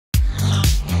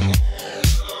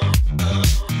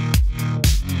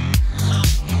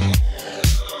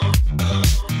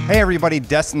Hey everybody,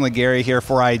 Destin Legary here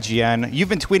for IGN. You've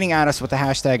been tweeting at us with the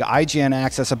hashtag IGN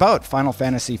Access about Final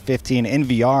Fantasy 15 in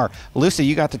VR. Lucy,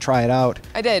 you got to try it out.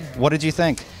 I did. What did you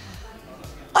think?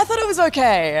 I thought it was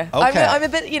okay. Okay. I'm a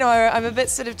bit, I'm a bit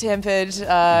sort of tempered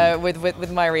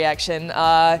with my reaction.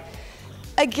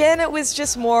 Again, it was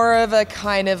just more of a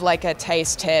kind of like a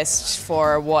taste test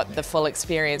for what the full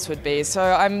experience would be. So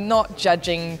I'm not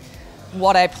judging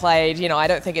what I played. I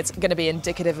don't think it's going to be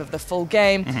indicative of the full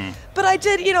game. But I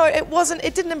did,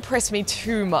 it didn't impress me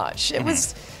too much. It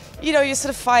was, you're sort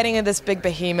of fighting in this big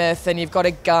behemoth and you've got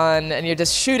a gun and you're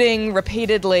just shooting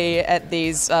repeatedly at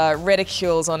these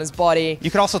reticules on his body.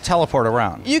 You could also teleport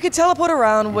around. You could teleport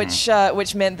around,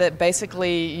 which meant that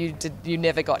basically you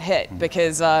never got hit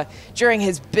because during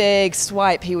his big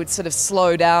swipe, he would sort of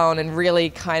slow down and really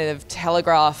kind of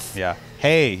telegraph. Yeah.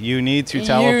 Hey, you need to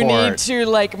teleport. You need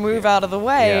to move out of the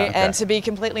way. Yeah, okay. And to be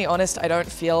completely honest, I don't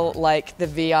feel like the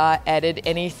VR added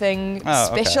anything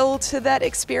special to that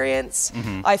experience.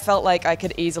 I felt like I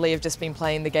could easily have just been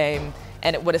playing the game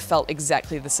and it would have felt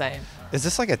exactly the same. Is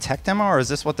this like a tech demo or is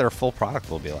this what their full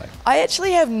product will be like? I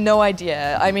actually have no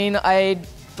idea. I mean, I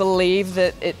believe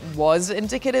that it was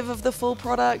indicative of the full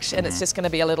product and it's just going to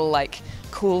be a little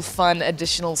cool, fun,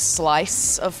 additional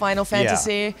slice of Final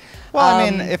Fantasy. Yeah. Well, I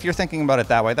mean, if you're thinking about it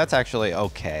that way, that's actually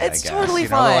okay, I guess. It's totally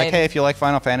fine. Like, hey, if you like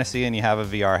Final Fantasy and you have a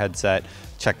VR headset,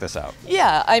 check this out.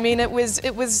 Yeah, I mean, it was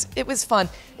fun.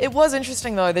 It was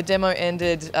interesting though. The demo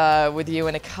ended with you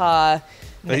in a car.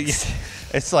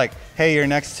 It's like, hey, you're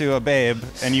next to a babe,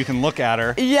 and you can look at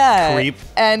her. Yeah, creep.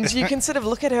 And you can sort of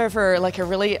look at her for a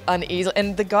really uneasy.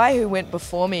 And the guy who went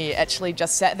before me actually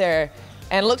just sat there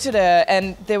and looked at her,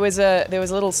 and there was a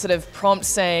little sort of prompt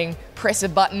saying, "Press a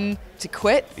button to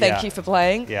quit. Thank you for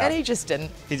playing." Yeah. And he just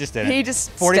didn't. He just didn't. He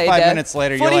just 45 minutes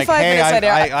later, you're like, hey,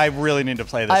 I really need to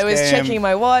play this game. I was checking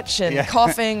my watch and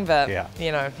coughing, but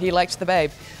he liked the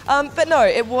babe. But no,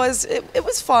 it was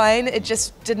fine. It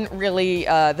just didn't really,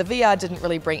 the VR didn't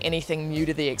really bring anything new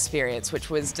to the experience, which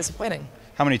was disappointing.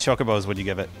 How many chocobos would you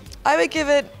give it? I would give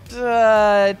it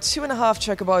 2.5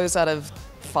 chocobos out of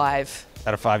 5.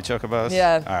 Out of 5 chocobos?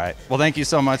 Yeah. All right. Well, thank you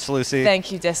so much, Lucy.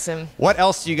 Thank you, Destin. What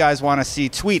else do you guys want to see?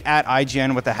 Tweet at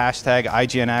IGN with the hashtag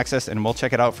IGN Access, and we'll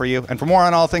check it out for you. And for more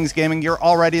on all things gaming, you're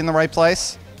already in the right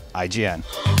place. IGN.